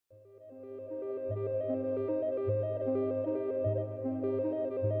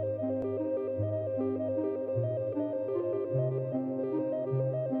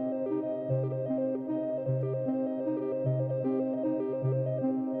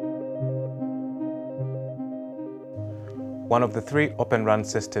One of the 3 Open RAN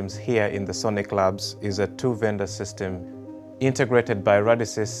systems here in the Sonic Labs is a 2-vendor system integrated by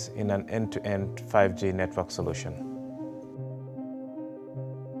Radisys in an end-to-end 5G network solution.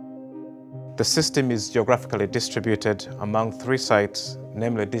 The system is geographically distributed among 3 sites,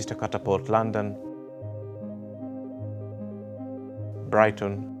 namely Digital Catapult London,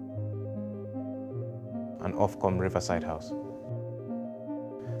 Brighton, and Ofcom Riverside House.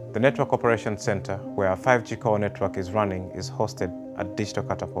 The Network Operations Center, where our 5G core network is running, is hosted at Digital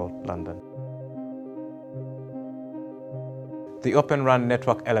Catapult London. The Open RAN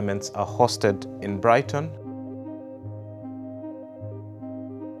network elements are hosted in Brighton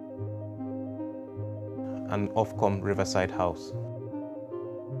and Ofcom Riverside House.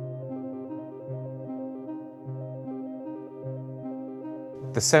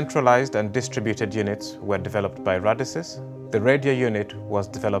 The centralized and distributed units were developed by Radisys. The radio unit was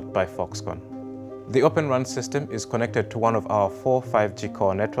developed by Foxconn. The Open RAN system is connected to one of our 4 5G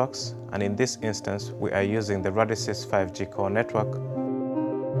core networks, and in this instance, we are using the Radisys 5G core network,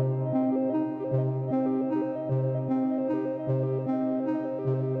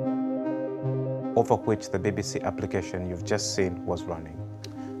 over which the BBC application you've just seen was running.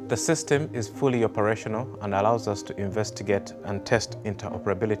 The system is fully operational and allows us to investigate and test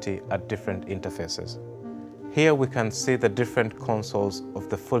interoperability at different interfaces. Here we can see the different consoles of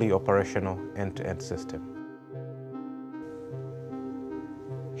the fully operational end-to-end system.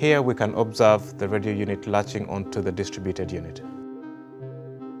 Here we can observe the radio unit latching onto the distributed unit.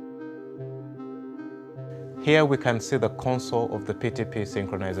 Here we can see the console of the PTP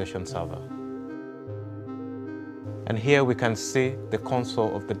synchronization server. And here we can see the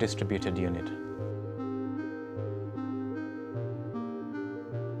console of the distributed unit.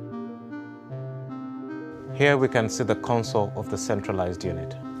 Here we can see the console of the centralized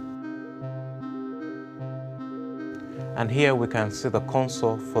unit. And here we can see the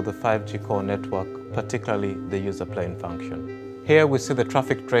console for the 5G core network, particularly the user plane function. Here we see the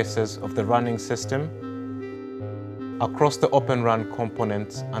traffic traces of the running system across the Open RAN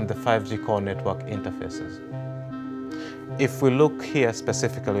components and the 5G core network interfaces. If we look here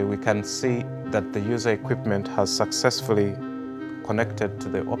specifically, we can see that the user equipment has successfully connected to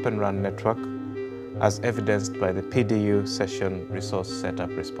the Open RAN network, as evidenced by the PDU session resource setup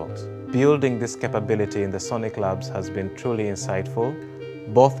response. Building this capability in the Sonic Labs has been truly insightful,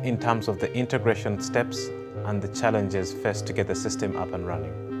 both in terms of the integration steps and the challenges faced to get the system up and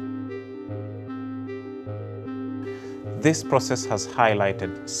running. This process has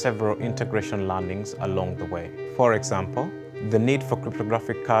highlighted several integration learnings along the way. For example, the need for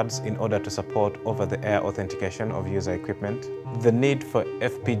cryptographic cards in order to support over-the-air authentication of user equipment, the need for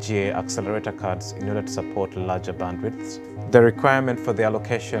FPGA accelerator cards in order to support larger bandwidths, the requirement for the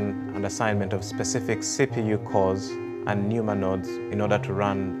allocation and assignment of specific CPU cores and NUMA nodes in order to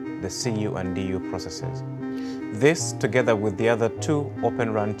run the CU and DU processes. This, together with the other 2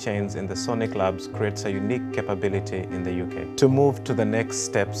 Open RAN chains in the Sonic Labs, creates a unique capability in the UK to move to the next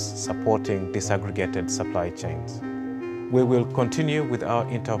steps supporting disaggregated supply chains. We will continue with our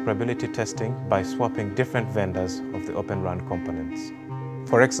interoperability testing by swapping different vendors of the Open RAN components.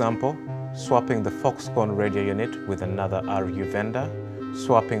 For example, swapping the Foxconn radio unit with another RU vendor,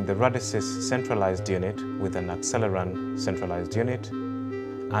 swapping the Radisys centralized unit with an Accelleran centralized unit,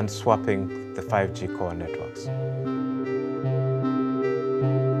 and swapping the 5G core networks.